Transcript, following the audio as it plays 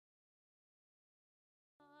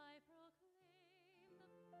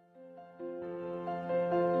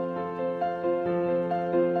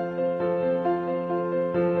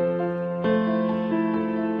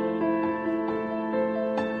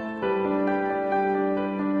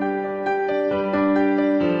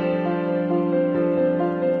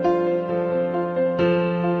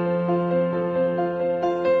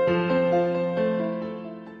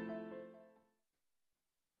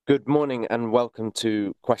morning and welcome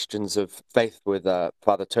to Questions of Faith with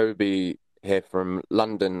Father Toby here from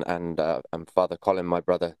London and Father Colin, my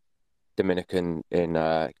brother Dominican in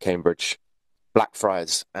Cambridge,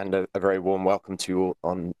 Blackfriars, and a very warm welcome to you all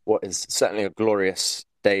on what is certainly a glorious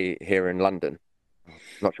day here in London.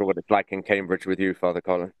 Not sure what it's like in Cambridge with you, Father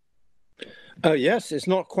Colin. Yes, it's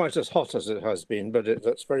not quite as hot as it has been, but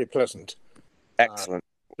that's very pleasant. Excellent.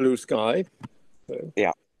 Blue sky.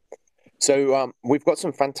 Yeah. So we've got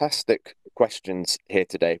some fantastic questions here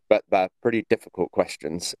today, but they're pretty difficult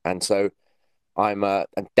questions. And so I'm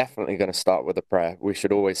definitely going to start with a prayer. We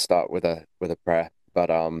should always start with a prayer,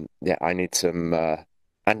 but yeah, I need some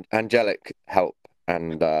angelic help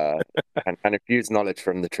and infused knowledge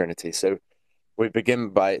from the Trinity. So we begin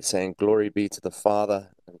by saying, "Glory be to the Father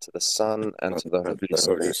and to the Son and to the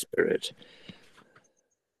Holy Spirit,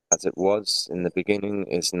 as it was in the beginning,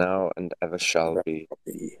 is now, and ever shall be,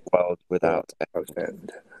 world without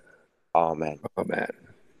end. Amen. Amen.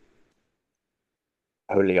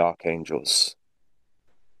 Holy archangels,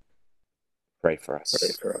 pray for us. Pray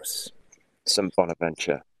for us. St.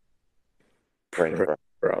 Bonaventure, pray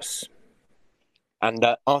for us. And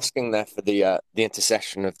asking there for the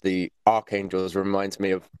intercession of the archangels reminds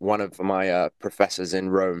me of one of my professors in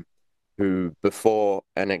Rome, who before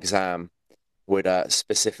an exam would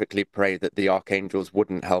specifically pray that the archangels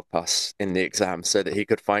wouldn't help us in the exam, so that he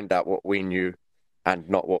could find out what we knew and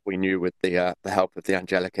not what we knew with the help of the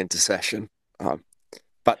angelic intercession.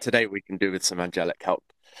 But today we can do with some angelic help.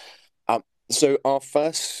 So our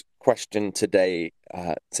first question today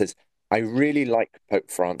says, "I really like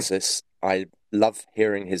Pope Francis. I love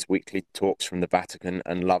hearing his weekly talks from the Vatican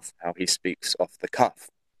and love how he speaks off the cuff.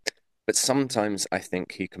 But sometimes I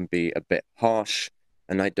think he can be a bit harsh,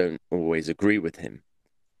 and I don't always agree with him.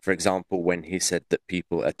 For example, when he said that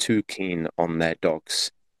people are too keen on their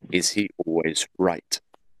dogs, is he always right?"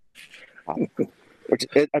 Which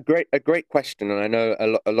is a great question, and I know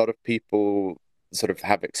a lot of people sort of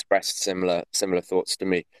have expressed similar thoughts to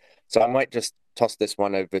me. So I might just toss this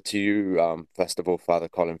one over to you, first of all, Father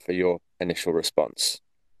Colin, for your initial response.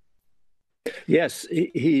 Yes,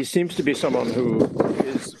 he seems to be someone who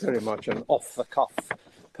is very much an off-the-cuff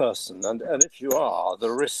person, and if you are, the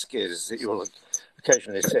risk is that you'll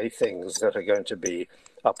occasionally say things that are going to be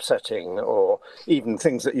upsetting, or even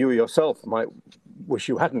things that you yourself might wish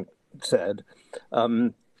you hadn't said.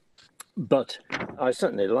 But I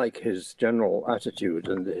certainly like his general attitude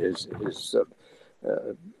and his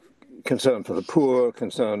concern for the poor,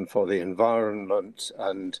 concern for the environment,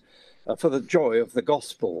 and for the joy of the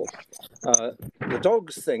gospel. The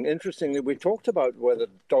dogs thing, interestingly, we talked about whether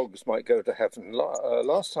dogs might go to heaven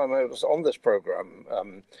last time I was on this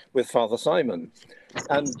program with Father Simon.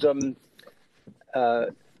 And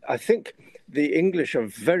I think the English are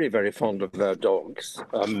very, very fond of their dogs.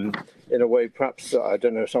 In a way, perhaps, I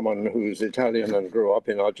don't know, someone who's Italian and grew up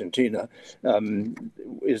in Argentina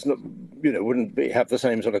is not, wouldn't have the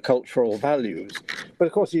same sort of cultural values. But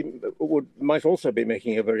of course, he might also be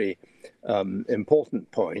making a very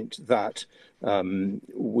important point that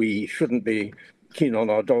we shouldn't be keen on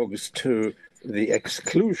our dogs to the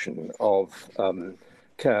exclusion of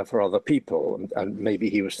care for other people, and maybe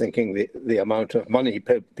he was thinking the amount of money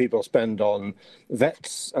people spend on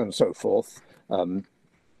vets and so forth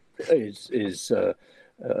is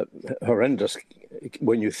horrendous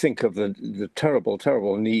when you think of the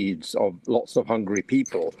terrible needs of lots of hungry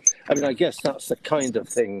people. I mean, I guess that's the kind of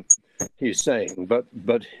thing he's saying, but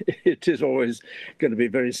it is always going to be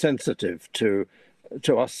very sensitive to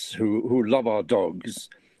us who love our dogs.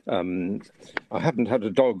 I haven't had a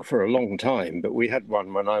dog for a long time, but we had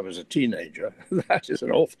one when I was a teenager. That is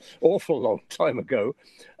an awful long time ago.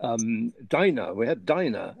 Dinah, we had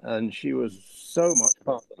Dinah, and she was so much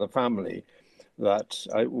part of the family that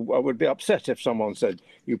I would be upset if someone said,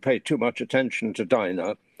 "You pay too much attention to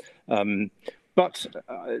Dinah." But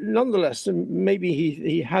nonetheless, maybe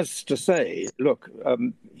he has to say, look,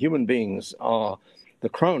 human beings are the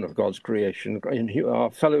crown of God's creation, and our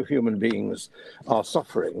fellow human beings are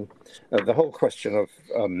suffering. The whole question of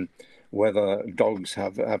whether dogs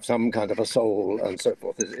have some kind of a soul and so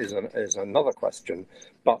forth is another question.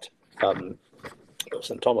 But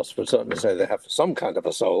St. Thomas would certainly say they have some kind of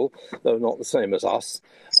a soul, though not the same as us.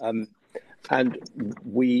 And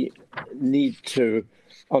we need to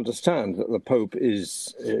understand that the Pope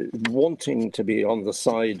is wanting to be on the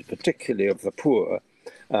side, particularly of the poor,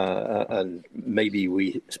 and maybe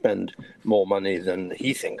we spend more money than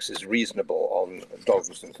he thinks is reasonable on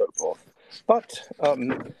dogs and so forth. But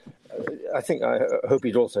I hope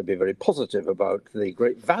he'd also be very positive about the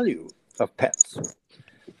great value of pets.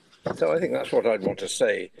 So I think that's what I'd want to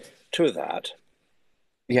say to that.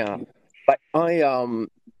 Yeah, but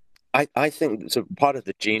I think so. Part of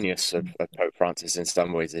the genius of Pope Francis, in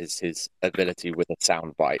some ways, is his ability with a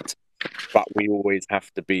soundbite. But we always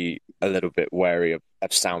have to be a little bit wary of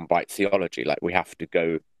soundbite theology. Like we have to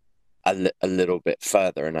go a little bit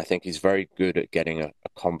further, and I think he's very good at getting a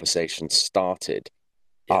conversation started.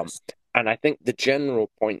 Um, Yes. and I think the general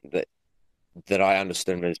point that I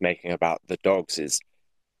understood him as making about the dogs is,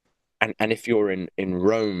 and if you're in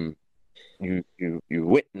Rome, you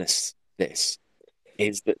witness this,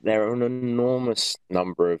 is that there are an enormous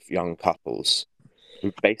number of young couples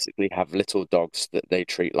who basically have little dogs that they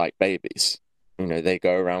treat like babies. You know, they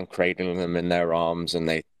go around cradling them in their arms and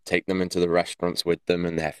they take them into the restaurants with them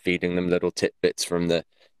and they're feeding them little tidbits from the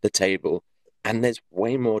table. And there's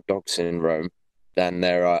way more dogs in Rome than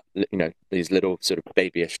there are, these little sort of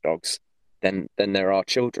babyish dogs than there are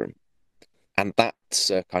children. And that's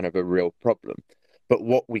kind of a real problem. But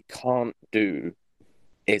what we can't do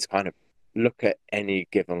is kind of look at any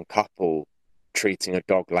given couple treating a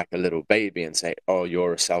dog like a little baby and say, "Oh,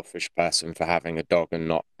 you're a selfish person for having a dog and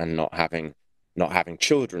not having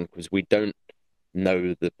children," because we don't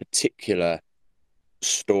know the particular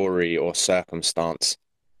story or circumstance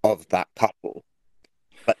of that couple.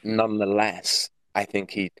 But nonetheless, I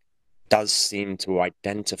think he does seem to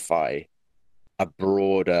identify a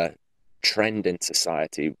broader trend in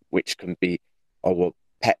society, which can be, oh well,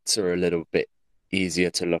 pets are a little bit easier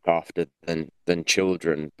to look after than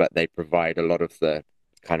children, but they provide a lot of the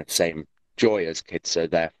kind of same joy as kids. So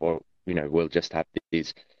therefore, we'll just have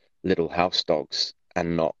these little house dogs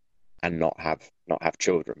and not have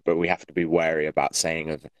children. But we have to be wary about saying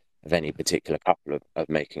of any particular couple of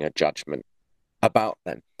making a judgment about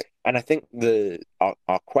them. And I think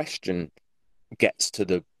our question gets to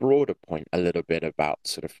the broader point a little bit about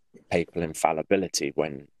sort of papal infallibility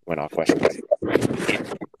when our question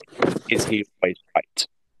is he always right?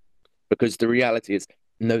 Because the reality is,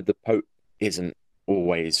 no, the Pope isn't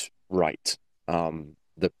always right.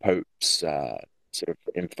 The Pope's sort of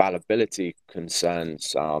infallibility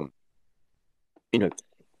concerns, you know,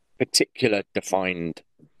 particular defined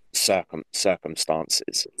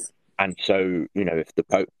circumstances. And so, if the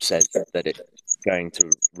Pope says that it's going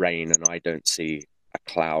to rain and I don't see a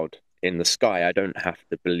cloud in the sky, I don't have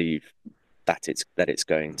to believe that it's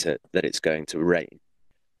going to rain.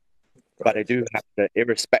 But I do have to,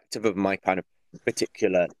 irrespective of my kind of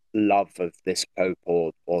particular love of this Pope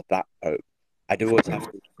or that Pope, I do always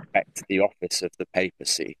have to respect the office of the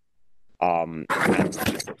papacy, and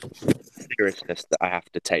the seriousness that I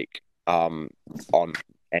have to take on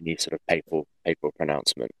any sort of papal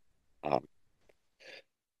pronouncement. Um,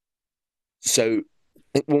 so I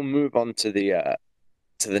think we'll move on to the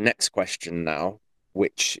next question now,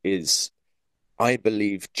 which is, I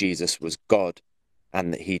believe Jesus was God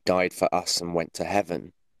and that he died for us and went to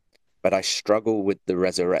heaven, but I struggle with the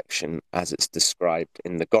resurrection as it's described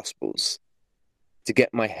in the Gospels. To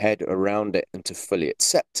get my head around it and to fully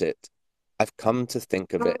accept it, I've come to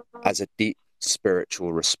think of it as a deep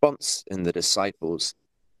spiritual response in the disciples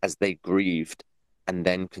as they grieved and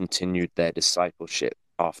then continued their discipleship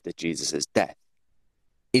after Jesus' death.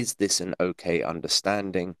 Is this an okay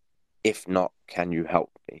understanding? If not, can you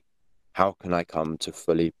help me? How can I come to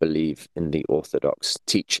fully believe in the Orthodox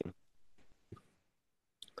teaching?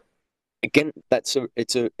 Again,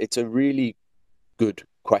 it's a really good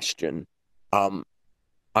question.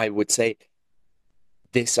 I would say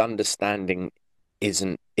this understanding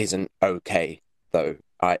isn't okay, though.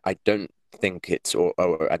 I don't think it's or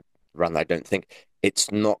rather I don't think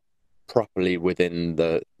it's not properly within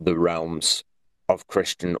the realms of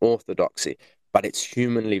Christian orthodoxy, but it's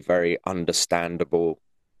humanly very understandable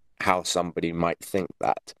how somebody might think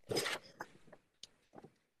that.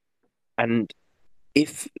 And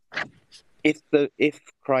if if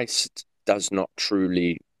Christ does not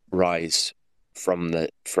truly rise from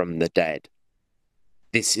the dead,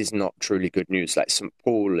 this is not truly good news. Like St.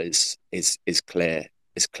 Paul is clear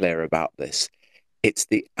about this. It's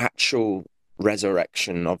the actual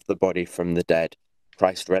resurrection of the body from the dead,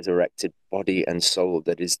 Christ resurrected body and soul,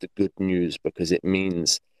 that is the good news, because it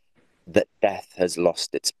means that death has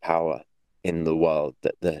lost its power in the world,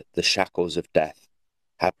 that the shackles of death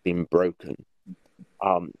have been broken.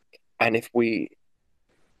 Um, and if we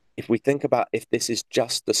think about if this is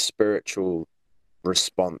just the spiritual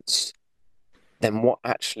response, then what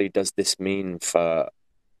actually does this mean for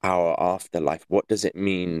our afterlife? What does it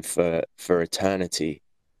mean for eternity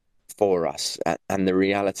for us? And the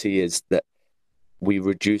reality is that we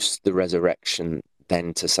reduce the resurrection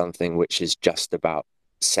then to something which is just about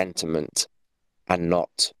sentiment and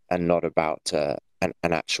not about an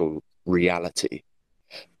actual reality.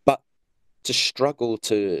 But to struggle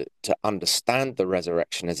to understand the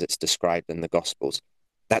resurrection as it's described in the Gospels,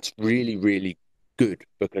 that's really, really good,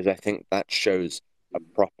 because I think that shows a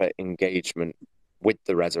proper engagement with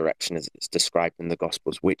the resurrection as it's described in the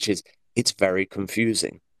Gospels, which is, it's very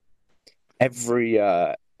confusing. Every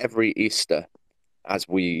Easter, as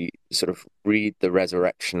we sort of read the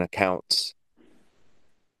resurrection accounts,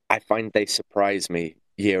 I find they surprise me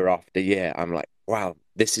year after year. I'm like, wow,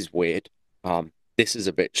 this is weird. This is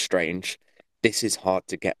a bit strange. This is hard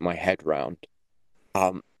to get my head round.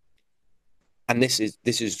 Um, and this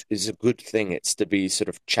is a good thing. It's to be sort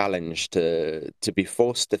of challenged, to be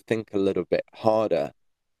forced to think a little bit harder,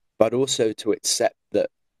 but also to accept that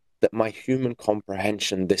my human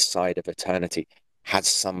comprehension this side of eternity has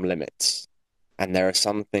some limits. And there are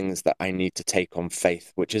some things that I need to take on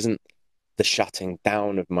faith, which isn't the shutting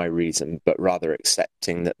down of my reason, but rather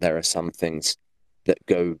accepting that there are some things that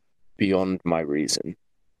go beyond my reason.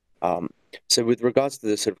 So with regards to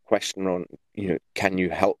the sort of question on, can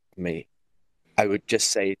you help me? I would just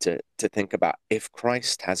say to think about, if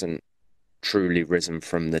Christ hasn't truly risen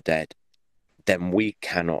from the dead, then we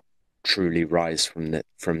cannot truly rise from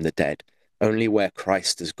the dead. Only where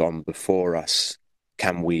Christ has gone before us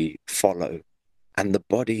can we follow. And the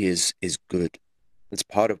body is good. It's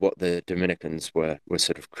part of what the Dominicans were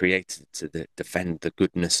sort of created to defend the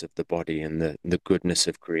goodness of the body and the goodness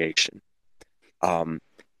of creation. And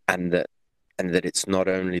that it's not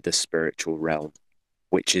only the spiritual realm,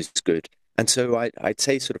 which is good. And so I'd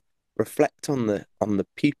say sort of reflect on the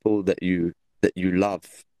people that you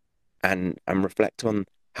love, and reflect on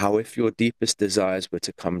how, if your deepest desires were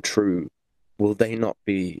to come true, will they not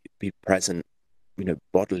be present,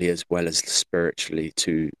 bodily as well as spiritually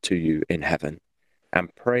to you in heaven?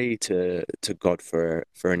 And pray to God for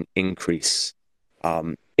an increase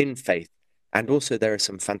in faith. And also, there are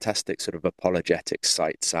some fantastic sort of apologetic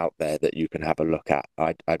sites out there that you can have a look at.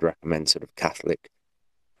 I'd recommend sort of Catholic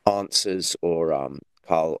Answers, or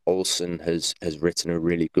Carl Olson has written a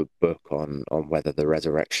really good book on whether the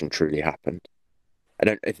resurrection truly happened. I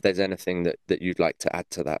don't know if there's anything that you'd like to add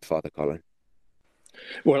to that, Father Colin.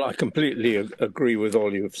 Well, I completely agree with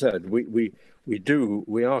all you've said. We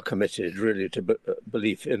are committed really to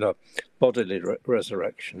belief in a bodily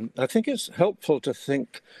resurrection. I think it's helpful to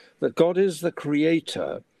think that God is the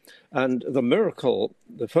creator, and the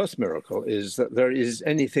first miracle is that there is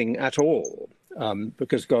anything at all,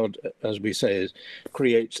 because God, as we say,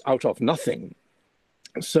 creates out of nothing.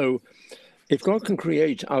 So if God can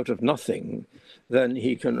create out of nothing, then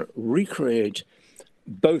he can recreate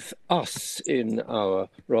both us in our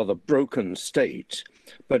rather broken state,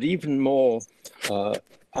 but even more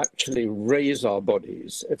actually raise our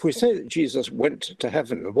bodies. If we say that Jesus went to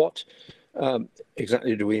heaven, what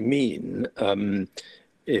exactly do we mean?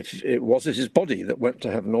 If it was his body that went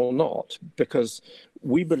to heaven or not? Because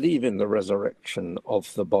we believe in the resurrection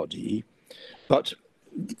of the body, but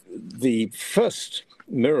the first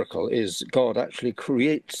miracle is God actually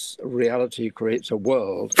creates reality, creates a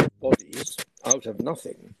world of bodies out of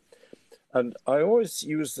nothing. And I always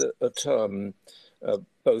use a term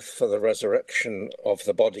both for the resurrection of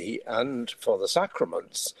the body and for the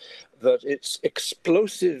sacraments, that it's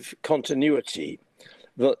explosive continuity,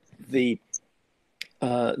 that the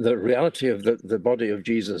reality of the body of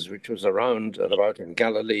Jesus, which was around and about in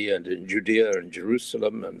Galilee and in Judea and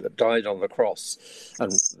Jerusalem, and that died on the cross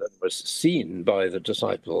and that was seen by the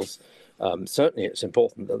disciples, certainly it's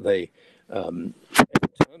important that they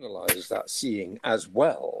internalize that seeing as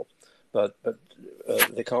well, but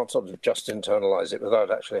they can't sort of just internalize it without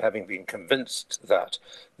actually having been convinced that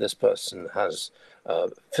this person has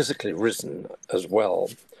physically risen as well.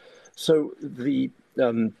 So the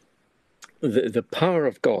power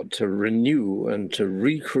of God to renew and to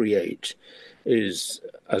recreate is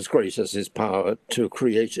as great as his power to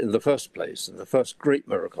create in the first place. And the first great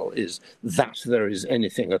miracle is that there is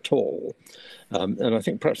anything at all. And I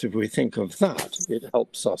think perhaps if we think of that, it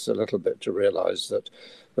helps us a little bit to realize that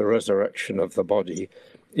the resurrection of the body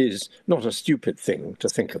is not a stupid thing to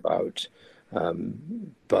think about.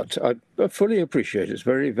 But I fully appreciate it's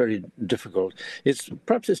very, very difficult.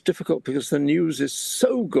 Perhaps it's difficult because the news is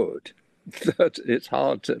so good that it's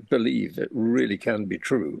hard to believe it really can be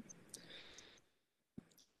true.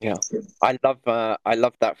 Yeah, I love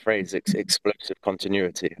that phrase, explosive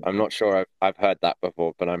continuity. I'm not sure I've heard that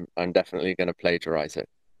before, but I'm definitely going to plagiarize it.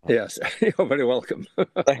 Yes, you're very welcome.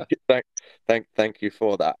 Thank you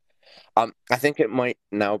for that. I think it might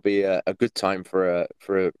now be a good time for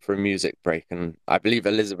a music break, and I believe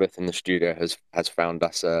Elizabeth in the studio has found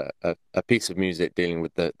us a piece of music dealing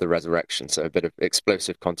with the resurrection, so a bit of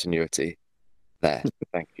explosive continuity there.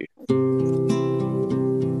 Thank you.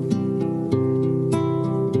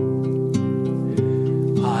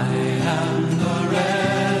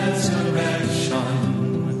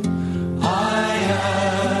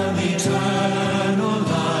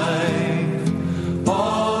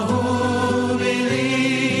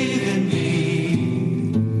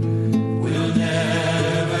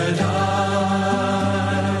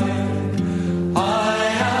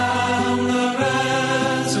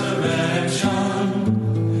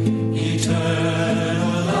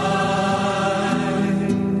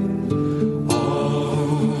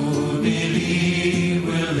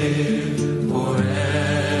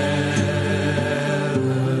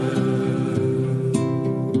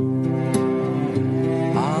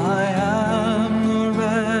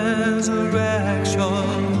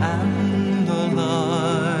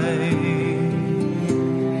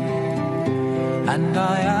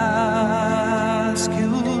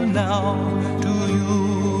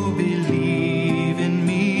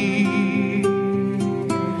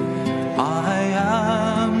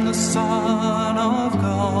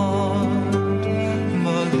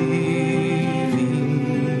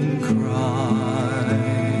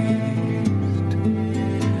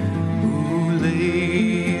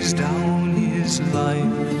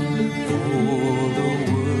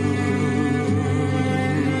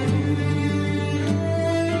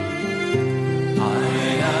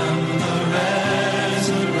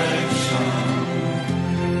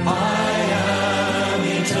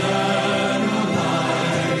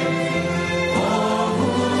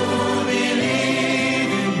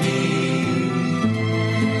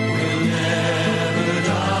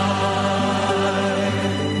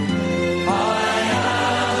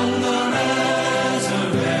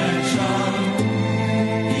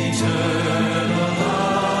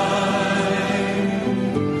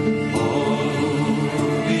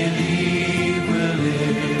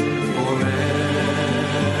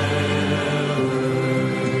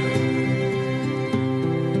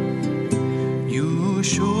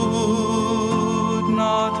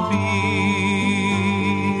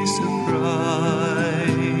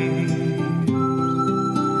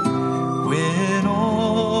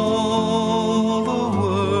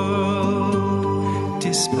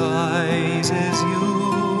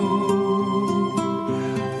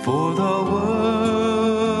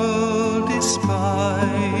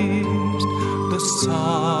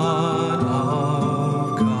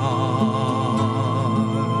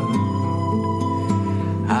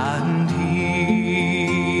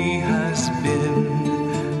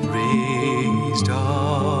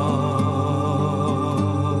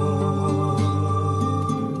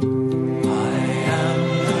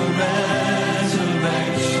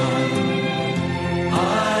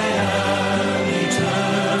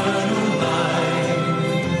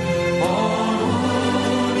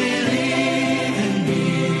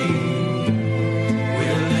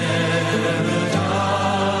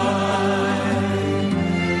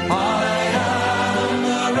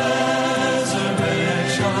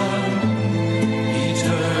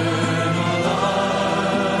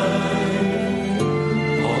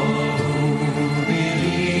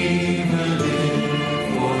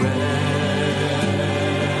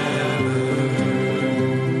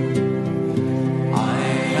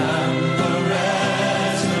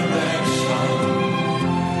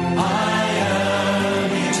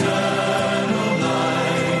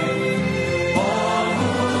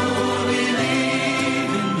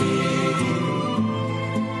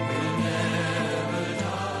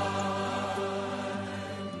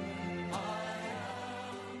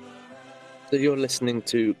 So you're listening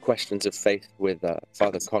to Questions of Faith with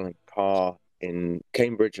Father Colin Carr in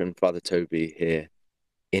Cambridge and Father Toby here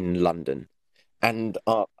in London. And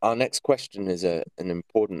our next question is an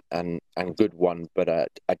important and good one, but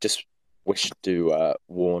I just wish to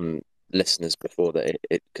warn listeners before that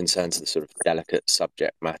it concerns the sort of delicate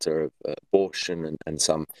subject matter of abortion and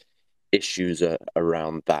some issues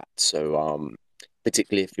around that. So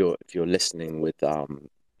particularly if you're listening with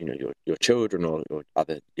your children or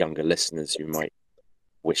other younger listeners, you might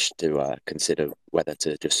wish to consider whether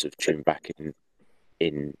to just sort of tune back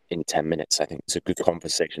in 10 minutes. I think it's a good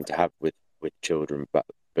conversation to have with children, but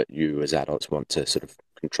you as adults want to sort of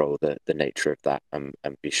control the nature of that and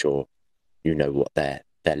be sure you know what they're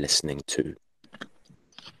listening to.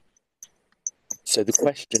 So the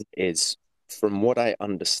question is, from what I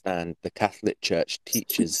understand, the Catholic Church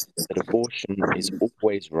teaches that abortion is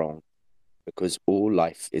always wrong because all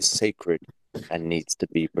life is sacred and needs to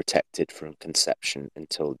be protected from conception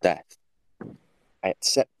until death. I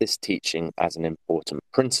accept this teaching as an important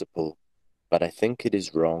principle, but I think it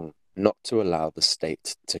is wrong not to allow the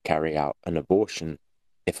state to carry out an abortion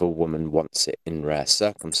if a woman wants it in rare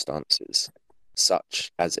circumstances,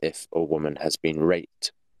 such as if a woman has been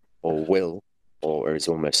raped or will, or is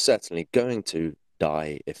almost certainly going to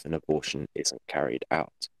die if an abortion isn't carried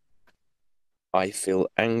out. I feel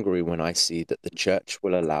angry when I see that the church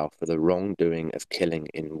will allow for the wrongdoing of killing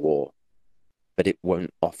in war, but it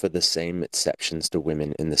won't offer the same exceptions to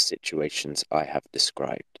women in the situations I have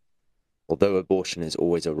described. Although abortion is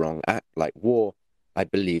always a wrong act like war, I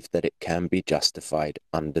believe that it can be justified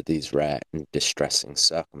under these rare and distressing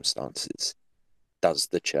circumstances. Does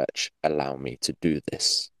the church allow me to do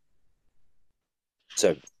this?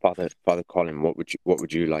 So, Father Colin, what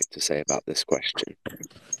would you like to say about this question?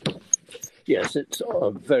 Yes, it's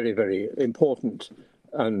a very, very important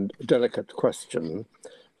and delicate question.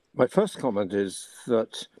 My first comment is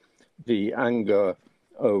that the anger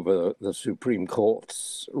over the Supreme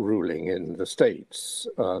Court's ruling in the States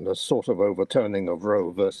and a sort of overturning of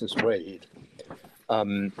Roe versus Wade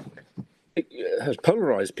it has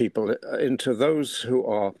polarized people into those who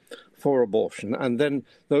are for abortion and then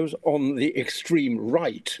those on the extreme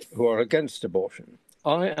right who are against abortion.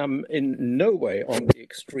 I am in no way on the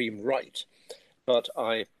extreme right, but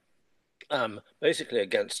I am basically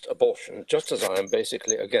against abortion, just as I am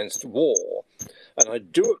basically against war. And I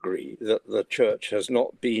do agree that the church has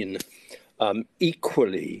not been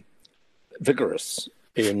equally vigorous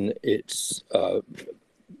in its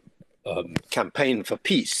campaign for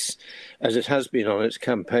peace as it has been on its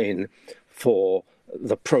campaign for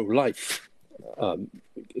the pro-life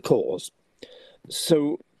cause.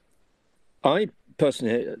 So I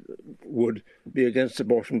personally would be against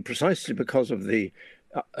abortion precisely because of the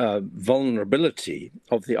vulnerability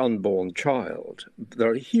of the unborn child. There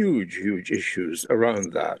are huge, huge issues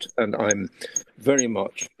around that, and I'm very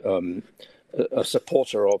much a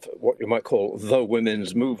supporter of what you might call the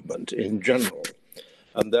women's movement in general,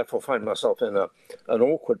 and therefore find myself in an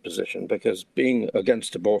awkward position because being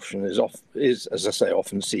against abortion is, as I say,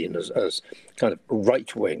 often seen as kind of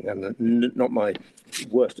right-wing, and not my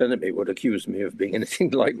worst enemy would accuse me of being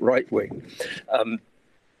anything like right-wing.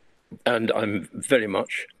 And I'm very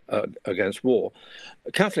much against war.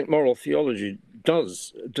 Catholic moral theology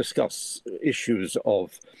does discuss issues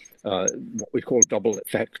of what we call double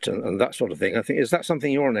effect and that sort of thing. I think, is that something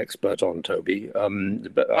you're an expert on, Toby?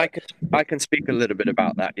 I can speak a little bit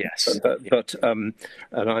about that, yes.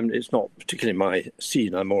 It's not particularly my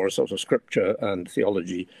scene. I'm more a sort of scripture and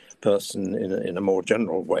theology person in a more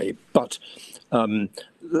general way. But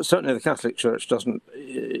certainly the Catholic Church doesn't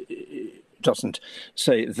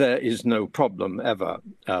say there is no problem ever.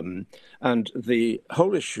 And the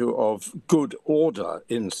whole issue of good order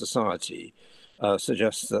in society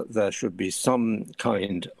suggests that there should be some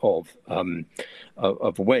kind of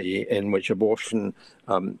way in which abortion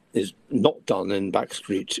is not done in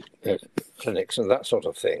backstreet clinics and that sort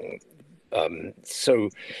of thing, so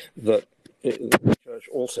that the church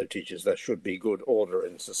also teaches there should be good order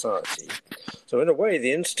in society. So in a way,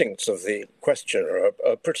 the instincts of the questioner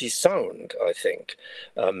are pretty sound, I think.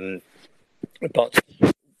 But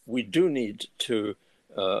we do need to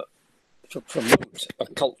promote a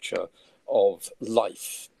culture of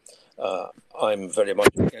life. I'm very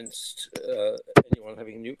much against anyone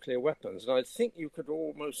having nuclear weapons. And I think you could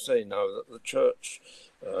almost say now that the church,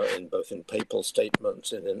 both in papal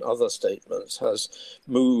statements and in other statements, has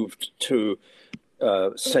moved to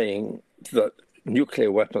saying that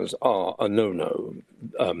nuclear weapons are a no-no.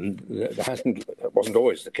 That wasn't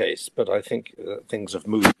always the case, but I think things have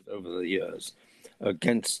moved over the years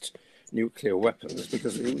against nuclear weapons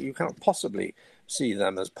because you can't possibly see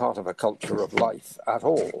them as part of a culture of life at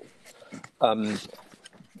all.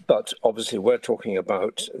 But obviously we're talking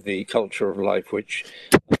about the culture of life which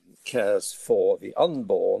cares for the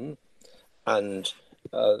unborn, and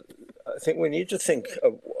I think we need to think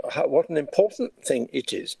of what an important thing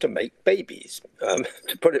it is to make babies. To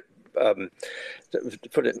put it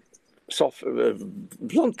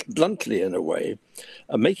bluntly in a way,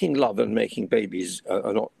 making love and making babies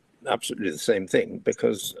are not absolutely the same thing,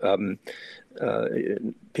 because when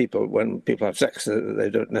people have sex, they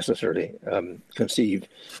don't necessarily conceive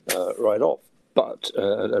right off, but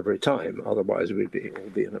at every time. Otherwise, we'd all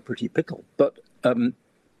be in a pretty pickle. But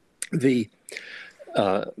the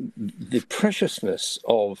preciousness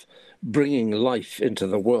of bringing life into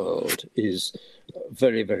the world is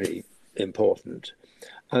very, very important.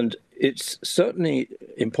 And it's certainly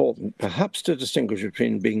important, perhaps, to distinguish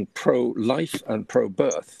between being pro-life and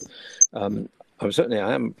pro-birth. I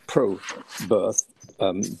am pro-birth,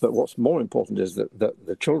 but what's more important is that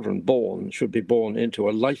the children born should be born into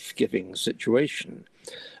a life-giving situation,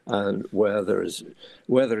 and where there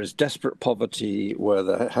is desperate poverty, where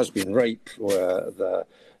there has been rape, where there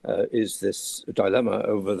is this dilemma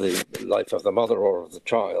over the life of the mother or of the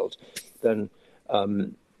child, then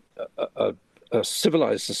a, a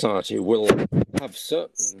civilized society will have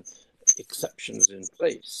certain exceptions in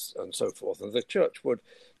place and so forth, and the church would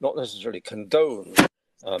not necessarily condone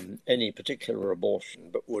any particular abortion,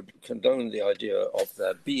 but would condone the idea of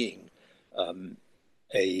there being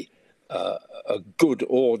a a good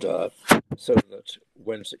order, so that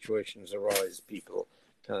when situations arise, people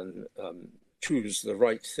can choose the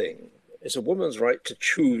right thing. It's a woman's right to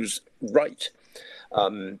choose right,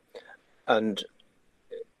 and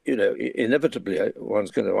inevitably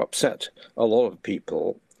one's going to upset a lot of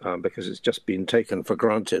people because it's just been taken for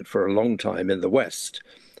granted for a long time in the West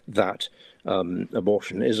that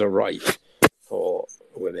abortion is a right for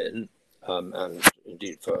women and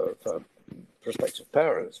indeed for prospective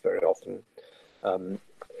parents very often.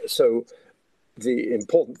 So the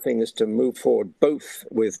important thing is to move forward both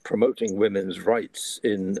with promoting women's rights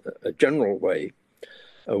in a general way,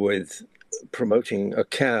 with promoting a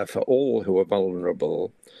care for all who are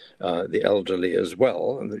vulnerable, the elderly as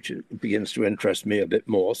well, and which begins to interest me a bit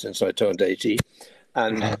more since I turned 80.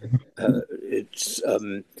 And it's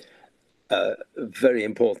very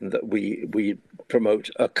important that we promote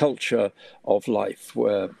a culture of life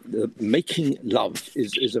where making love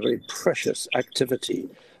is a very precious activity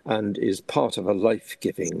and is part of a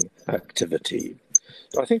life-giving activity.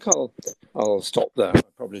 So I think I'll stop there. I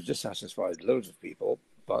probably dissatisfied loads of people,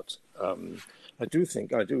 but I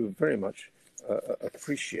do very much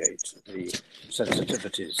appreciate the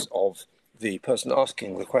sensitivities of the person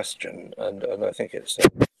asking the question, and I think it's a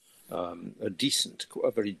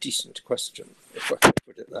very decent question, if I can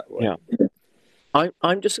put it that way. Yeah.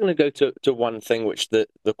 I'm just going to go to one thing which the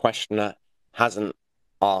questioner hasn't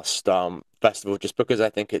asked, first of all, just because I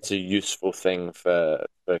think it's a useful thing for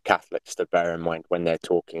Catholics to bear in mind when they're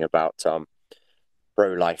talking about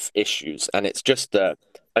pro-life issues. And it's just an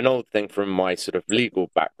old thing from my sort of legal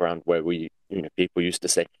background where people used to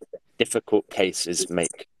say difficult cases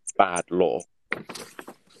make bad law.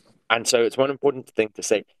 And so it's one important thing to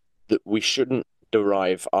say that we shouldn't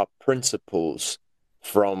derive our principles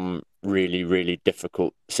from really, really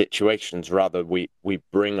difficult situations. Rather, we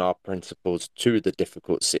bring our principles to the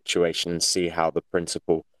difficult situation and see how the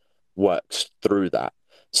principle works through that.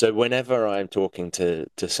 So whenever I'm talking to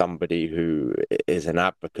somebody who is an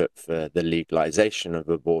advocate for the legalization of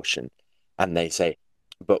abortion, and they say,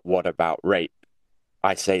 but what about rape?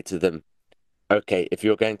 I say to them, okay, if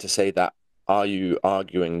you're going to say that, are you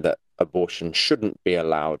arguing that abortion shouldn't be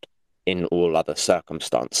allowed in all other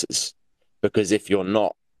circumstances? Because if you're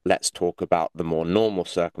not, let's talk about the more normal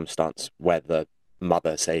circumstance where the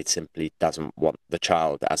mother, say, simply doesn't want the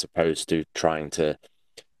child, as opposed to trying to,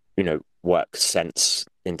 work sense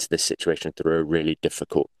into this situation through a really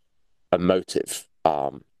difficult emotive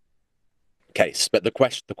case. But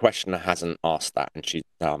the questioner hasn't asked that, and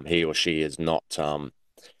he or she is not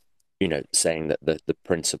saying that the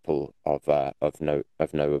principle of no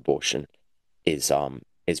abortion is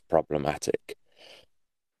problematic.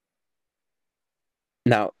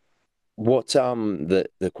 Now, what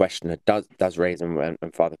the questioner does raise, and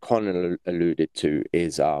Father Conn alluded to,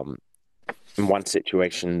 is in one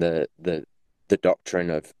situation the doctrine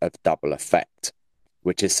of double effect,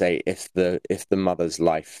 which is, say, if the mother's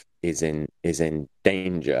life is in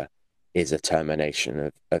danger, is a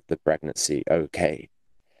termination of the pregnancy okay?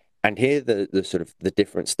 And here the sort of the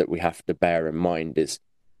difference that we have to bear in mind is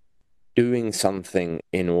doing something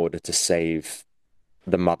in order to save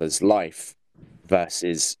the mother's life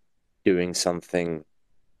versus doing something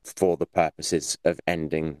for the purposes of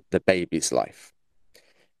ending the baby's life.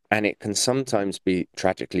 And it can sometimes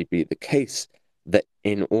tragically be the case that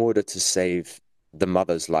in order to save the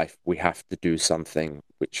mother's life, we have to do something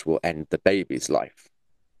which will end the baby's life.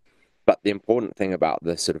 But the important thing about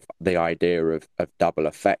the idea of double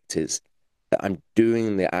effect is that I'm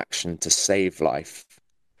doing the action to save life,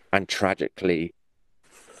 and tragically,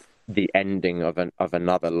 the ending of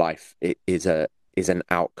another life is an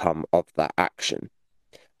outcome of that action.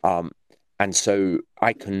 And so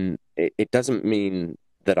it doesn't mean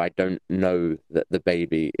that I don't know that the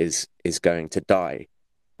baby is going to die,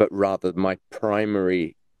 but rather my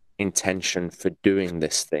primary intention for doing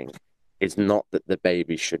this thing is not that the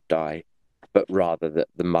baby should die, but rather that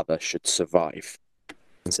the mother should survive.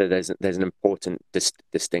 And so there's an important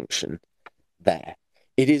distinction there.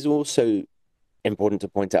 It is also important to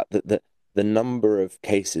point out that the number of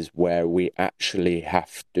cases where we actually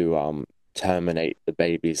have to terminate the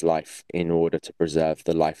baby's life in order to preserve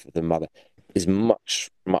the life of the mother is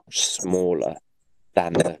much, much smaller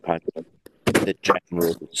than the kind of the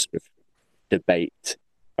general sort of debate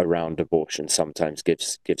around abortion sometimes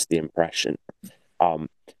gives the impression.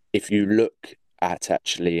 If you look at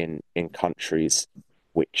actually in countries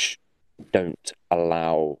which don't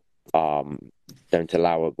allow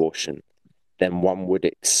abortion, then one would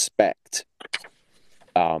expect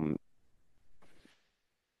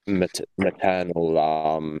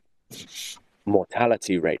maternal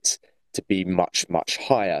mortality rates to be much, much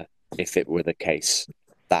higher if it were the case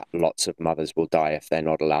that lots of mothers will die if they're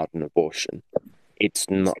not allowed an abortion. That's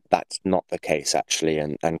not the case, actually,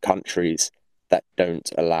 and countries that don't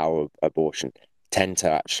allow abortion tend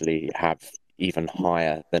to actually have even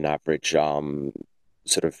higher than average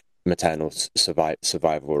sort of maternal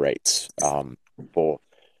survival rates for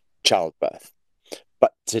childbirth.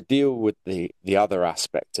 But to deal with the other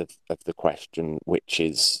aspect of the question, which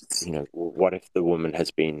is, what if the woman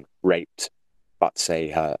has been raped, but say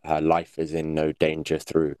her life is in no danger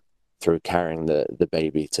through carrying the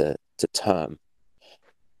baby to term?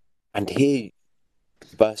 And here,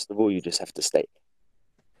 first of all, you just have to state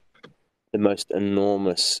the most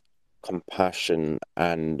enormous compassion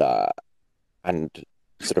and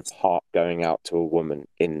sort of heart going out to a woman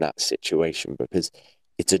in that situation, because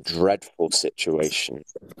it's a dreadful situation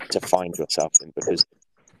to find yourself in, because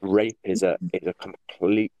rape is a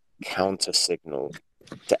complete counter signal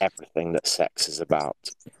to everything that sex is about,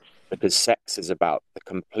 because sex is about the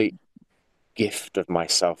complete gift of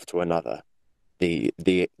myself to another, the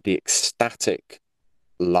ecstatic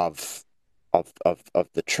love of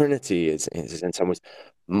the Trinity is in some ways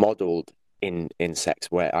modeled in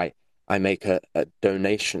sex, where I make a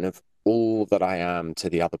donation of all that I am to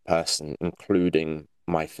the other person, including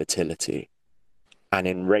my fertility. And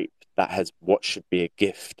in rape, what should be a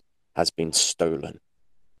gift has been stolen.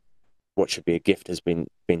 What should be a gift has been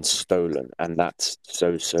stolen, and that's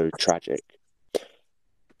so tragic.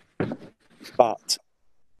 But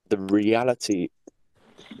the reality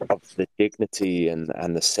of the dignity and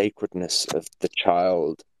the sacredness of the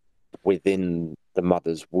child within the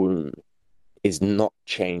mother's womb is not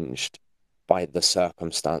changed by the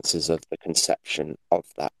circumstances of the conception of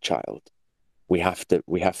that child. We have to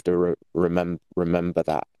remember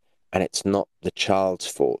that, and it's not the child's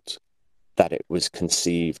fault that it was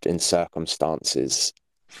conceived in circumstances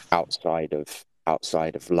outside of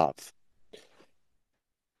love.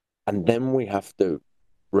 And then we have to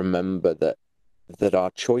remember that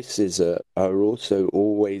our choices are also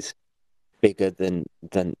always bigger than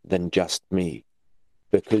just me,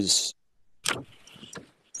 because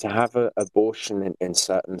to have an abortion in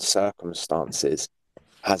certain circumstances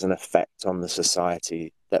has an effect on the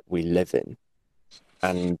society that we live in.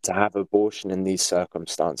 And to have abortion in these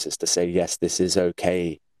circumstances, to say, yes, this is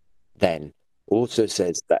okay, then also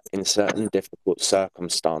says that in certain difficult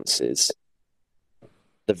circumstances,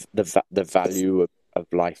 the value of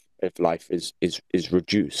life is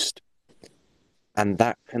reduced. And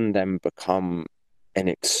that can then become an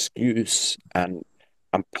excuse and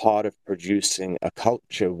part of producing a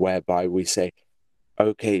culture whereby we say,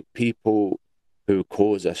 okay, people who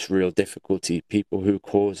cause us real difficulty, people who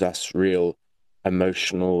cause us real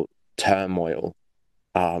emotional turmoil,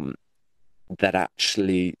 that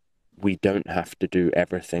actually we don't have to do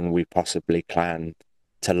everything we possibly can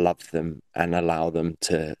to love them and allow them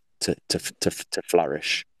to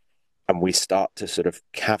flourish. And we start to sort of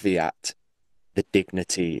caveat the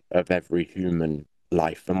dignity of every human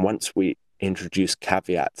life. And once we introduce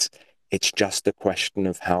caveats, it's just a question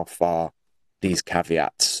of how far these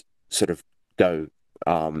caveats sort of go.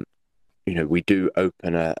 We do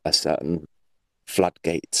open a certain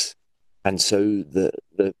floodgates, and so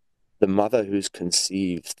the mother who's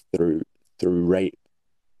conceived through rape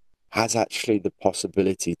has actually the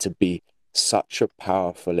possibility to be such a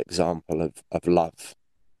powerful example of love,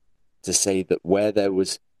 to say that where there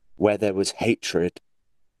was hatred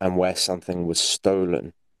and where something was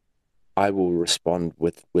stolen, I will respond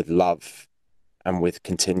with love and with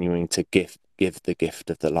continuing to give the gift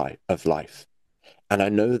of life. And I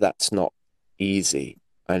know that's not easy.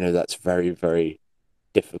 I know that's very, very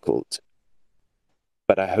difficult.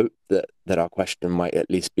 But I hope that our question might at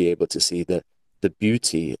least be able to see the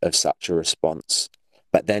beauty of such a response,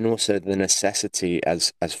 but then also the necessity,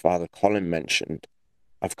 as Father Colin mentioned,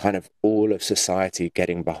 of kind of all of society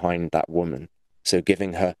getting behind that woman. So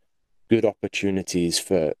giving her good opportunities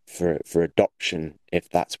for adoption, if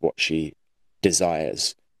that's what she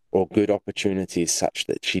desires, or good opportunities such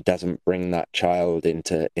that she doesn't bring that child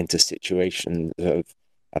into situations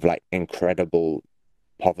of like incredible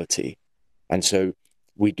poverty. And so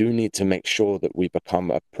we do need to make sure that we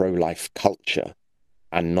become a pro-life culture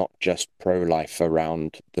and not just pro-life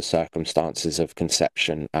around the circumstances of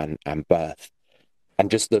conception and birth.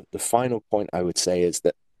 And just the final point I would say is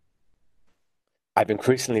that I've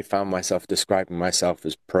increasingly found myself describing myself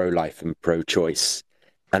as pro-life and pro-choice.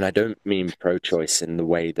 And I don't mean pro-choice in the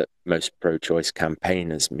way that most pro-choice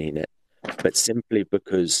campaigners mean it, but simply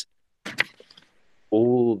because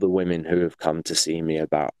all the women who have come to see me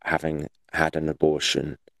about having had an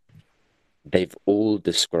abortion, they've all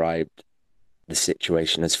described the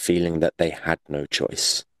situation as feeling that they had no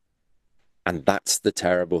choice. And that's the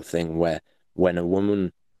terrible thing, where when a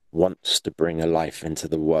woman wants to bring a life into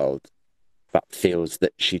the world, but feels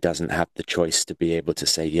that she doesn't have the choice to be able to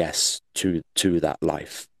say yes to that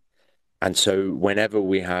life. And so whenever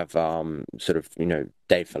we have sort of,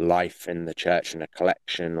 Day for Life in the church in a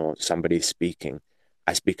collection or somebody speaking,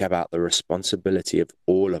 I speak about the responsibility of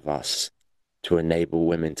all of us to enable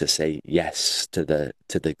women to say yes to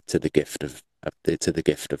the gift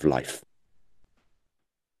of life.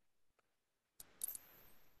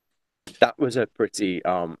 That was a pretty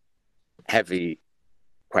heavy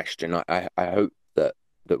question. I hope that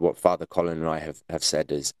what Father Colin and I have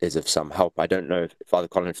said is of some help. I don't know, Father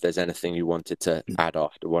Colin, if there's anything you wanted to add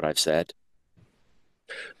after what I've said.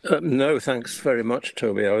 No, thanks very much,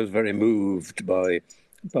 Toby. I was very moved by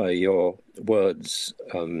your words.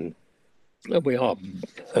 We are,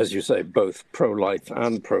 as you say, both pro-life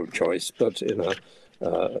and pro-choice, but in a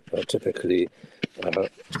typically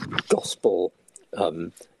gospel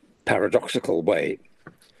paradoxical way.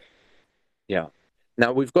 Yeah.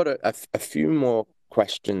 Now we've got a few more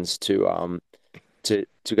questions to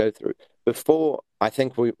go through. Before, I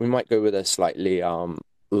think we might go with a slightly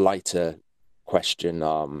lighter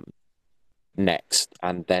question next,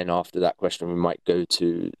 and then after that question we might go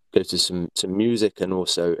to some music, and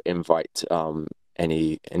also invite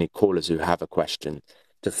any callers who have a question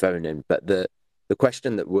to phone in. But the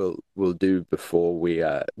question that we'll do before we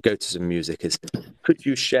go to some music is, could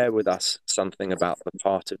you share with us something about the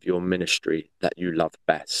part of your ministry that you love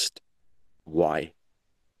best? Why?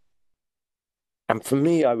 And for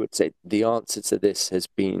me, I would say the answer to this has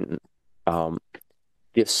been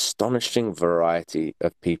the astonishing variety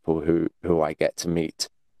of people who I get to meet.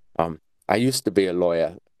 I used to be a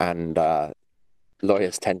lawyer, and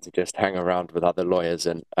lawyers tend to just hang around with other lawyers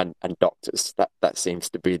and doctors. That seems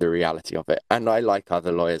to be the reality of it. And I like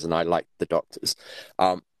other lawyers and I like the doctors.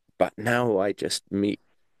 But now I just meet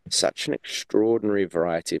such an extraordinary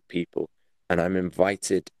variety of people, and I'm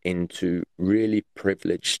invited into really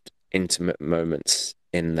privileged, intimate moments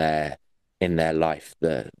in their life,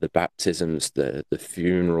 the baptisms, the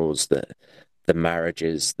funerals, the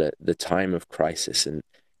marriages, the time of crisis,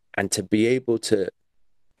 and to be able to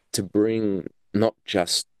bring not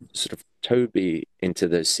just sort of Toby into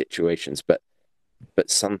those situations, but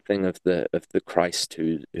something of the Christ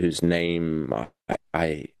whose name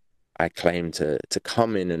I claim to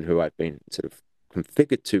come in, and who I've been sort of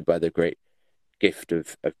configured to by the great gift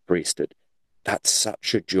of priesthood. That's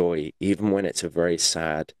such a joy, even when it's a very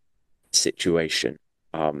sad situation.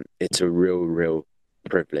 It's a real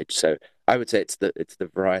privilege. So I would say it's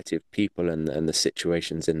the variety of people and the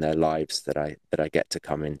situations in their lives that I get to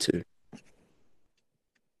come into.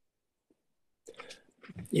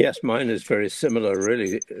 Yes, mine is very similar,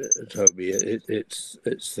 really, Toby. It's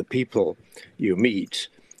the people you meet.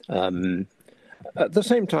 At the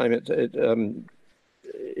same time,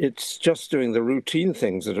 it's just doing the routine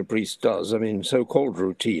things that a priest does. I mean, so-called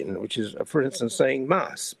routine, which is, for instance, saying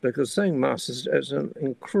Mass, because saying Mass is an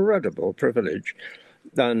incredible privilege,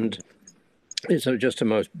 and it's just a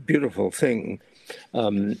most beautiful thing.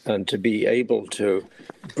 And to be able to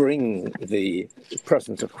bring the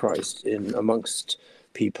presence of Christ in amongst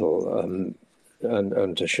people,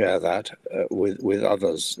 and to share that with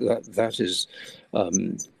others, that is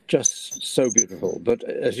just so beautiful. But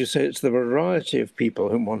as you say, it's the variety of people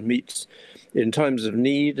whom one meets in times of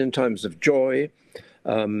need, in times of joy.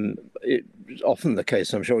 It's often the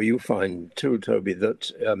case, I'm sure you find too, Toby,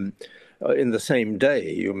 that in the same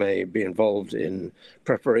day you may be involved in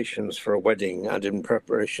preparations for a wedding and in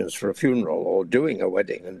preparations for a funeral, or doing a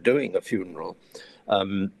wedding and doing a funeral.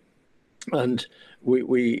 And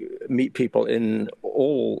we meet people in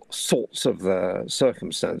all sorts of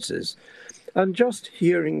circumstances. And just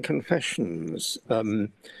hearing confessions,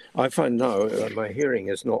 I find now my hearing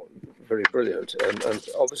is not very brilliant. And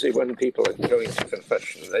obviously when people are going to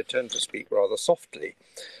confession, they tend to speak rather softly.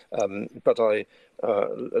 But I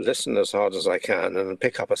listen as hard as I can and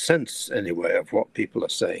pick up a sense, anyway, of what people are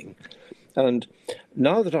saying. And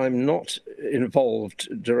now that I'm not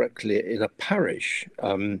involved directly in a parish,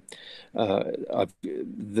 the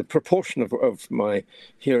proportion of my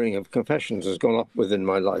hearing of confessions has gone up within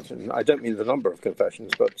my life. And I don't mean the number of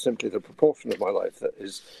confessions, but simply the proportion of my life that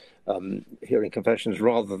is hearing confessions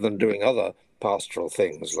rather than doing other pastoral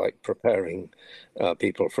things like preparing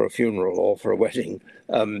people for a funeral or for a wedding.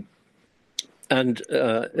 And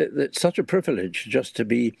it's such a privilege just to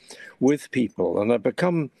be with people. And I've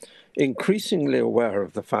become increasingly aware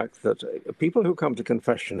of the fact that people who come to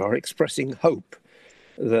confession are expressing hope.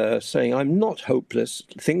 They're saying, I'm not hopeless.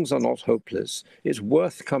 Things are not hopeless. It's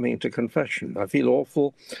worth coming to confession. I feel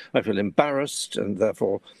awful. I feel embarrassed. And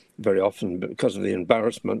therefore, very often, because of the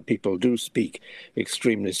embarrassment, people do speak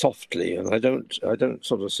extremely softly. And I don't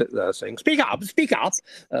sort of sit there saying, speak up, because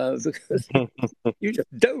you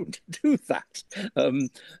just don't do that.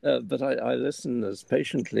 But I listen as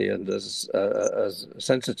patiently and as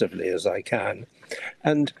sensitively as I can.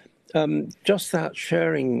 And just that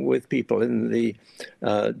sharing with people in the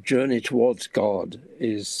journey towards God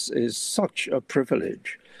is such a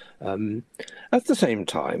privilege. At the same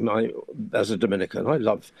time, as a Dominican, I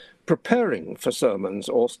love preparing for sermons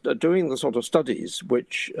or doing the sort of studies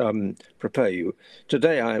which prepare you.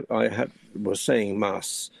 Today I was saying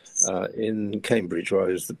Mass in Cambridge, where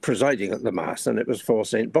I was presiding at the Mass, and it was for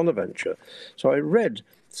St. Bonaventure. So I read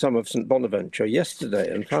some of St. Bonaventure yesterday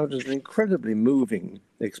and found it an incredibly moving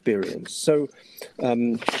experience. So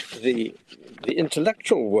the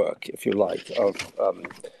intellectual work, if you like,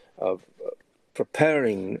 of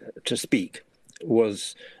preparing to speak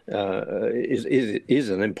is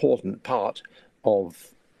an important part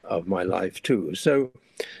of my life too. So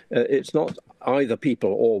it's not either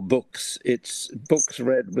people or books. It's books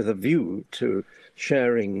read with a view to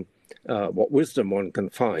sharing what wisdom one can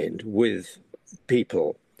find with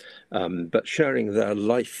people, but sharing their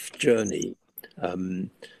life journey.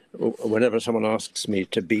 Whenever someone asks me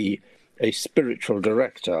to be a spiritual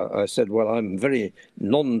director, I said, well, I'm very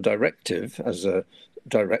non-directive as a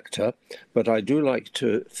director, but I do like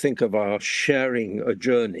to think of our sharing a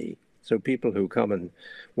journey. So people who come and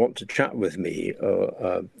want to chat with me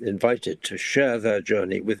are invited to share their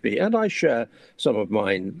journey with me, and I share some of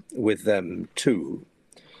mine with them too.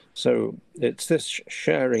 So it's this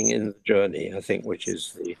sharing in the journey, I think, which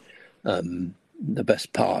is the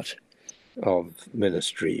best part of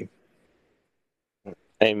ministry.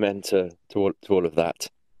 Amen to all of that.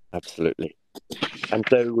 Absolutely. And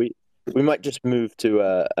so we might just move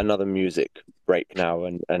to another music break now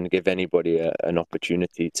and give anybody an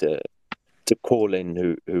opportunity to call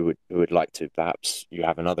in who would like to. Perhaps you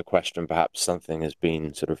have another question, perhaps something has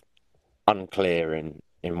been sort of unclear in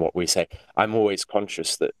what we say. I'm always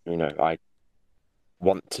conscious that, I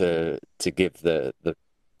want to give the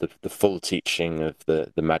full teaching of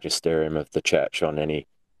the magisterium of the church on any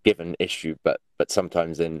given issue, but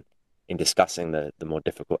sometimes in discussing the more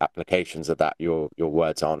difficult applications of that, your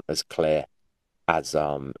words aren't as clear as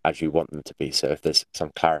you want them to be. So if there's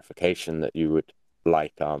some clarification that you would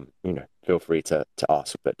like, feel free to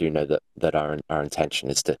ask, but do know that our intention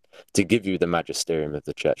is to give you the magisterium of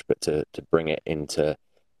the church, but to bring it into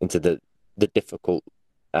the difficult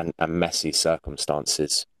and messy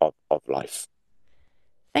circumstances of life.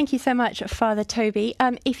 Thank you so much, Father Toby.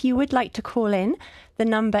 If you would like to call in, the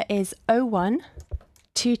number is 01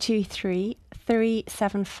 223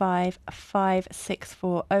 375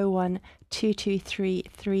 564, 01 223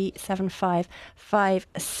 375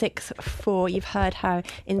 564. You've heard how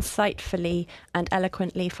insightfully and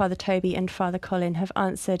eloquently Father Toby and Father Colin have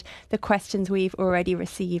answered the questions we've already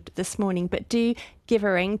received this morning. But do give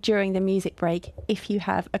a ring during the music break if you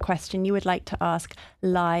have a question you would like to ask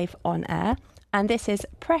live on air. And this is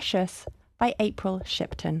Precious by April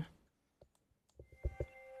Shipton.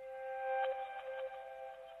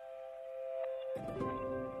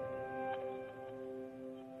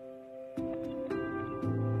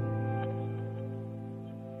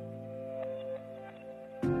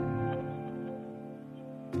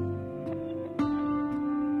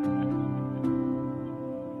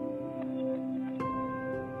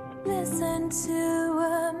 Listen to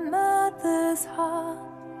a mother's heart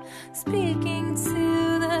speaking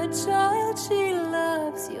to the child she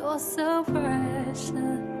loves. You're so precious,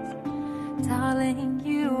 darling,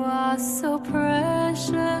 you are so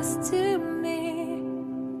precious to me.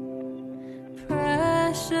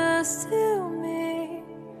 Precious to me,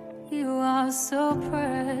 you are so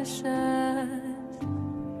precious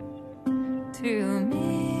to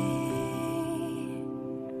me.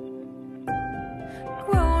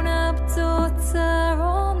 Grown-up daughter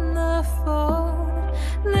on the phone,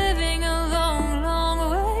 living a long,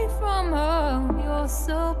 long way from home. You're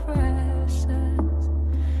so precious,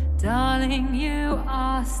 darling, you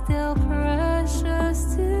are still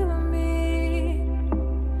precious to me.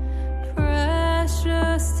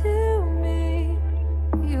 Precious to me,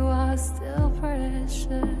 you are still precious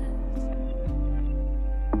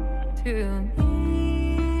to me.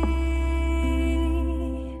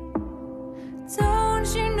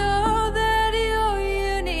 Don't you know that you're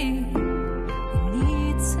unique?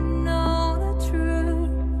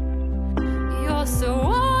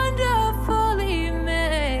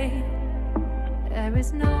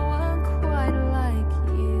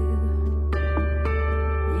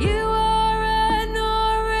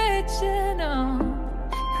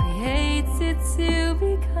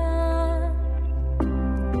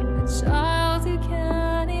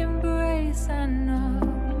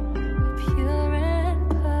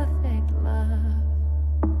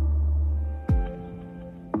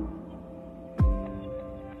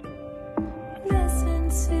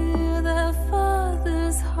 into the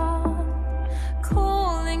Father's heart,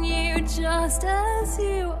 calling you just as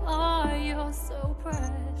you are. You're so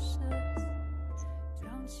precious.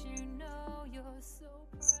 Don't you know you're so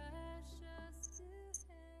precious to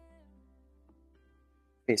Him?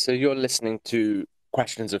 Okay, so you're listening to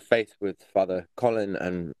Questions of Faith with Father Colin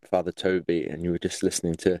and Father Toby, and you were just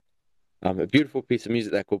listening to a beautiful piece of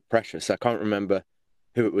music there called Precious. I can't remember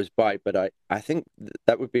who it was by, but I think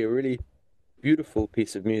that would be a really beautiful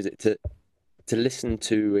piece of music to listen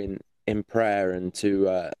to in prayer, and to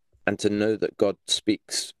know that God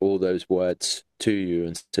speaks all those words to you,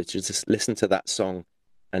 and to just listen to that song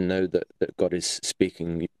and know that God is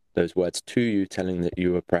speaking those words to you, telling that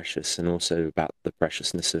you are precious, and also about the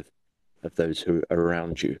preciousness of those who are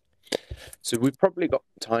around you. So we've probably got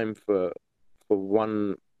time for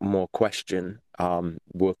one more question.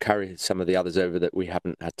 We'll carry some of the others over that we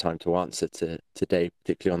haven't had time to answer today,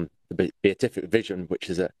 particularly on the beatific vision, which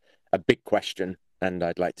is a big question, and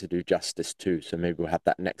I'd like to do justice to, so maybe we'll have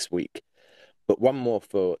that next week. But one more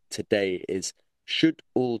for today is, should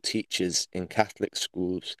all teachers in Catholic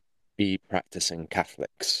schools be practicing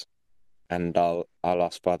Catholics? And I'll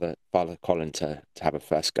ask Father Colin to have a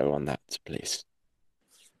first go on that, please.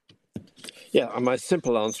 Yeah, and my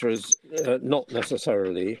simple answer is not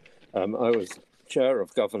necessarily. I was chair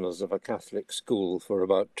of governors of a Catholic school for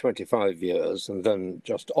about 25 years, and then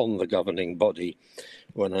just on the governing body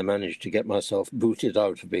when I managed to get myself booted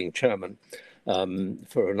out of being chairman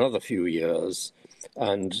for another few years.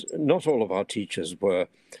 And not all of our teachers were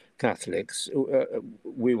Catholics.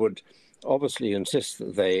 We would obviously insist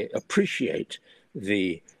that they appreciate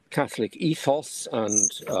the Catholic ethos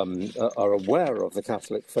and are aware of the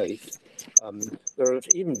Catholic faith. There have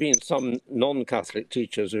even been some non-Catholic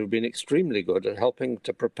teachers who have been extremely good at helping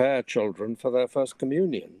to prepare children for their first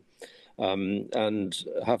communion, and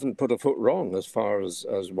haven't put a foot wrong as far as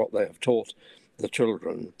what they have taught the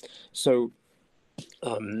children. So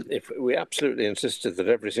if we absolutely insisted that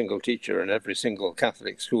every single teacher in every single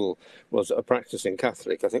Catholic school was a practicing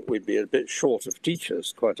Catholic, I think we'd be a bit short of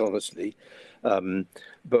teachers, quite honestly.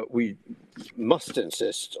 But we must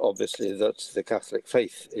insist, obviously, that the Catholic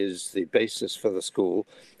faith is the basis for the school.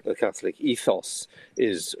 The Catholic ethos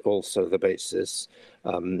is also the basis,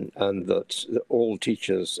 and that all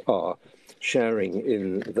teachers are sharing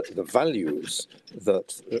in the values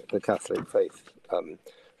that the Catholic faith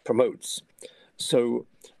promotes. So,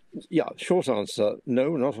 yeah, short answer,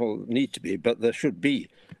 no, not all need to be, but there should be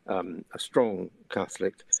a strong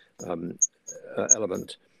Catholic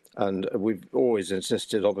element. And we've always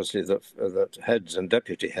insisted, obviously, that heads and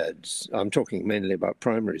deputy heads, I'm talking mainly about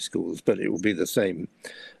primary schools, but it will be the same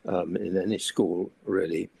in any school,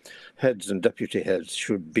 really. Heads and deputy heads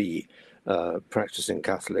should be practicing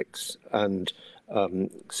Catholics and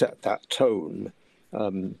set that tone.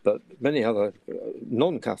 But many other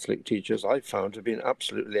non-Catholic teachers I've found have been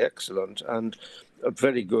absolutely excellent and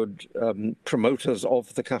very good promoters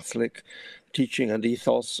of the Catholic teaching and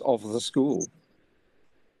ethos of the school.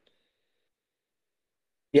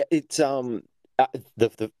 Yeah, it's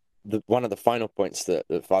the one of the final points that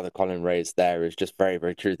Father Colin raised there is just very,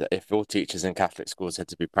 very true, that if all teachers in Catholic schools had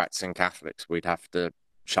to be practicing Catholics, we'd have to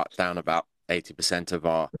shut down about 80% of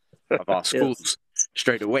our schools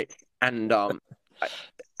straight away. And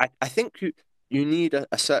I think you need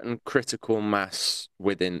a certain critical mass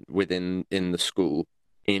within the school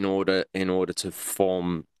in order to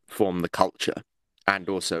form the culture, and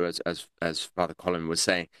also as Father Colin was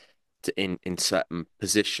saying, in certain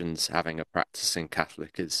positions, having a practicing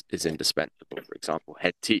Catholic is indispensable. For example,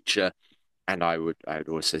 head teacher, and I would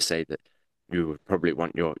also say that you would probably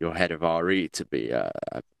want your head of RE to be a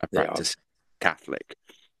practicing Catholic.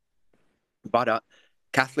 But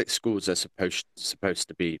Catholic schools are supposed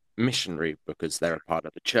to be missionary because they're a part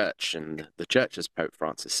of the church, and the church, as Pope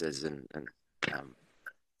Francis says, and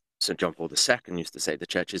St. John Paul II used to say, the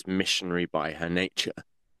church is missionary by her nature.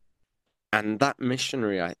 And that mission,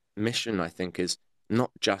 I think, is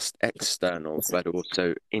not just external, but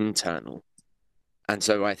also internal. And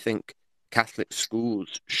so I think Catholic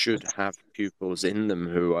schools should have pupils in them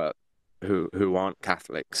who aren't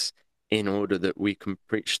Catholics, in order that we can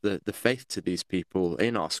preach the faith to these people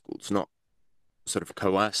in our schools, not sort of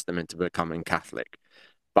coerce them into becoming Catholic.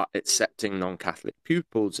 But accepting non-Catholic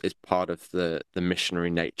pupils is part of the missionary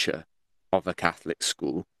nature of a Catholic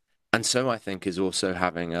school. And so I think is also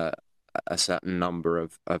having a certain number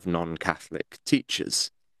of non-Catholic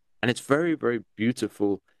teachers. And it's very, very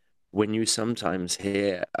beautiful when you sometimes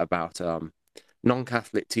hear about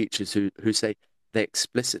non-Catholic teachers who say they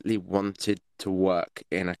explicitly wanted to work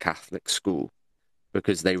in a Catholic school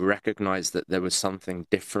because they recognized that there was something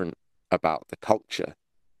different about the culture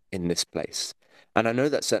in this place. And I know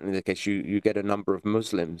that's certainly the case. You get a number of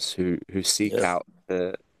Muslims who seek Yes. out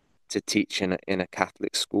to teach in a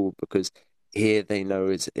Catholic school, because here they know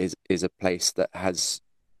is a place that has,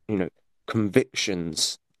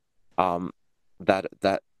 convictions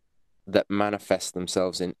that manifest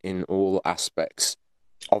themselves in all aspects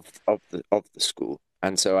of the school.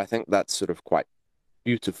 And so I think that's sort of quite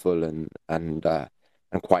beautiful and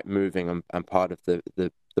quite moving, and part of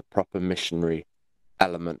the proper missionary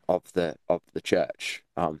element of the church.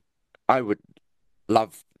 I would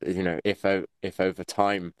love, if over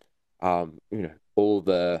time, all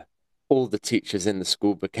the teachers in the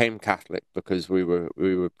school became Catholic because we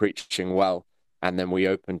were preaching well, and then we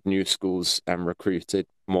opened new schools and recruited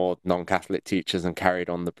more non-Catholic teachers and carried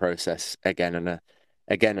on the process again and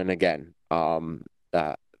again.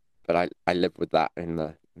 But I live with that in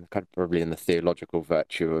the kind of probably in the theological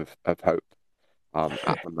virtue of hope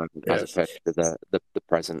at the moment, as Yes. opposed to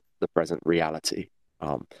the present reality.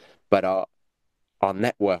 But our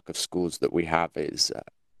network of schools that we have is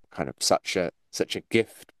kind of such a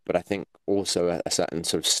gift, but I think also a certain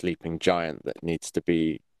sort of sleeping giant that needs to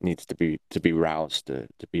be roused to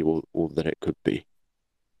be all that it could be.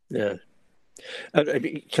 Yeah.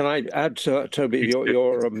 Can I add, Toby,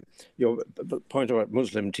 your point about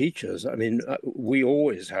Muslim teachers? I mean, we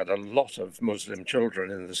always had a lot of Muslim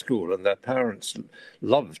children in the school, and their parents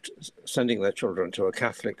loved sending their children to a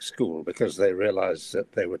Catholic school because they realized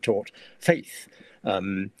that they were taught faith.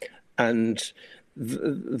 And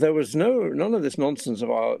there was none of this nonsense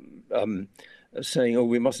of our saying, "Oh,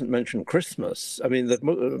 we mustn't mention Christmas." I mean, that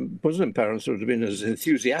Muslim parents would have been as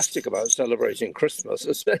enthusiastic about celebrating Christmas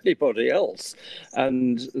as anybody else,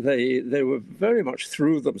 and they were very much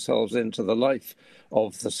threw themselves into the life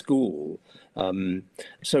of the school.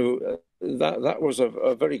 So that was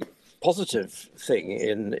a very positive thing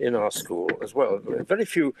in our school as well. Very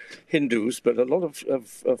few Hindus, but a lot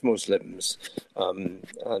of Muslims,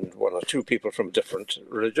 and one or two people from different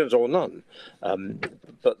religions, or none.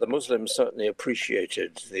 But the Muslims certainly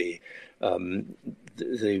appreciated the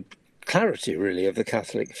clarity, really, of the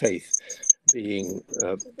Catholic faith being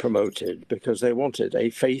promoted, because they wanted a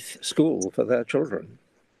faith school for their children.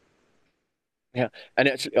 Yeah, and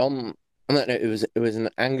actually on that note, it was an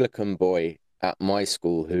Anglican boy at my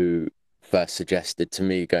school who first suggested to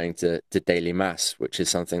me going to daily mass, which is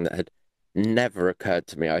something that had never occurred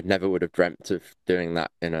to me. I never would have dreamt of doing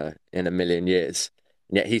that in a million years.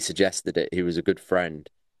 And yet he suggested it. He was a good friend,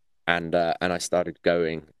 and I started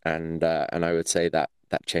going, and I would say that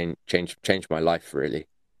changed my life, really.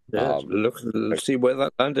 Yes, see where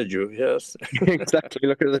that landed you. Yes, exactly.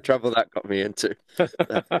 Look at the trouble that got me into.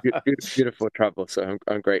 Beautiful trouble. So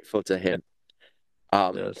I'm grateful to him.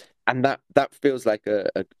 Yes. And that feels like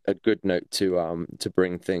a good note to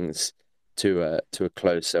bring things to a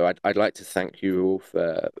close. So I'd like to thank you all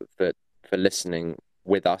for listening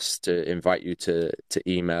with us, to invite you to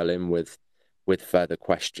email in with further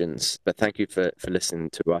questions. But thank you for listening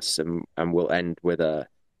to us, and we'll end with a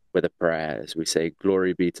prayer as we say,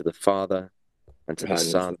 "Glory be to the Father, and to the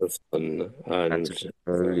Son, and to the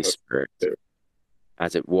Holy Spirit,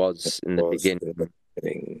 as it was in the beginning,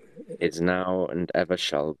 is now, and ever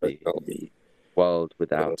shall be, world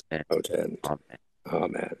without end. Amen."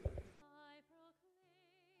 Amen.